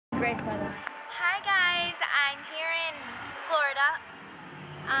Grace, by the way. Hi guys, I'm here in Florida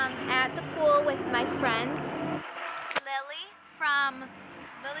at the pool with my friends. Lily from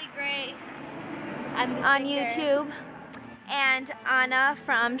Lily Grace. on YouTube and Anna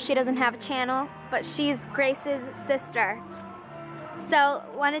from She Doesn't Have a Channel, but she's Grace's sister. So,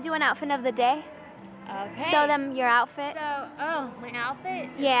 want to do an outfit of the day? Okay. Show them your outfit. So, oh, my outfit?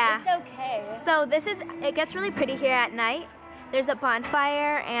 Yeah. It's okay. So it gets really pretty here at night. There's a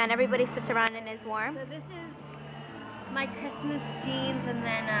bonfire and everybody sits around and is warm. So this is my Christmas jeans, and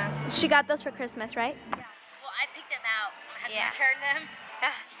then She got those for Christmas, right? yeah. Well, I picked them out. I had Yeah. to return them.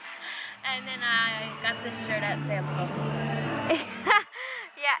 And then I got this shirt at Sam's Club. Yeah,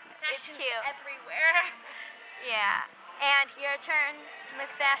 it's Fashion's cute. everywhere. Yeah. And your turn,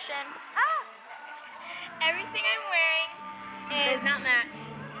 Miss Fashion. Ah! Everything I'm wearing Does not match.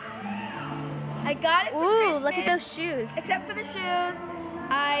 I got it for Ooh, Christmas, look at those shoes. except for the shoes.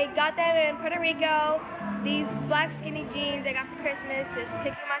 I got them in Puerto Rico. These black skinny jeans I got for Christmas. This Cookie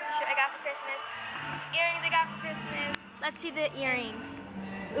Monster shirt I got for Christmas. These earrings I got for Christmas. Let's see the earrings.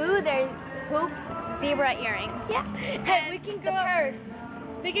 Ooh, they're hoop zebra earrings. Yeah. Hey, we can go. The purse.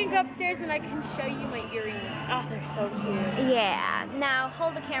 We can go upstairs and I can show you my earrings. Oh, they're so cute. Yeah. Now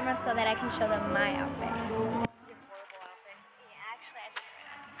hold the camera so that I can show them my outfit. Your horrible outfit. Yeah, actually, I just threw it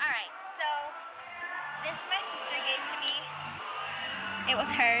on. All right, so this my sister gave to me. It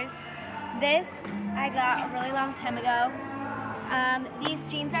was hers. This I got a really long time ago. These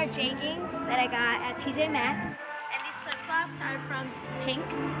jeans are jeggings that I got at TJ Maxx, and these flip-flops are from Pink.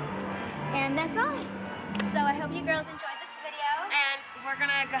 And that's all. So I hope you girls enjoyed this video. And we're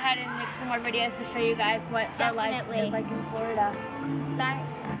gonna go ahead and make some more videos to show you guys what our life Definitely. is like in Florida. Bye.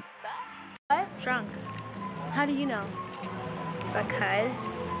 What? Drunk. How do you know?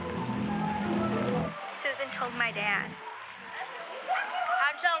 Because Susan told my dad.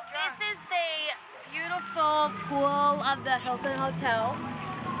 How'd she So get drunk? this is the beautiful pool of the Hilton Hotel.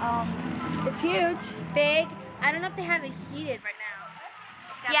 It's huge, big. I don't know if they have it heated right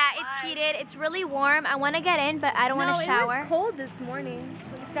now. Yeah, it's heated. It's really warm. I want to get in, but I don't want to It shower. was cold this morning.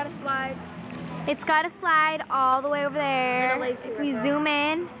 We just got to slide. It's got a slide all the way over there. And a lazy If we river. zoom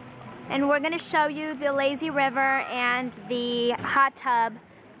in, and we're going to show you the lazy river and the hot tub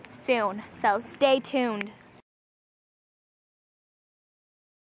soon. So stay tuned.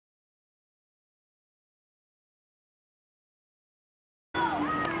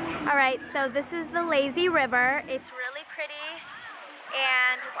 All right, so this is the lazy river. It's really pretty,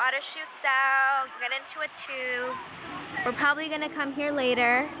 and water shoots out. You get into a tube. We're probably gonna come here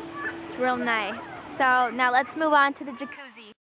later. It's real nice. So now let's move on to the jacuzzi.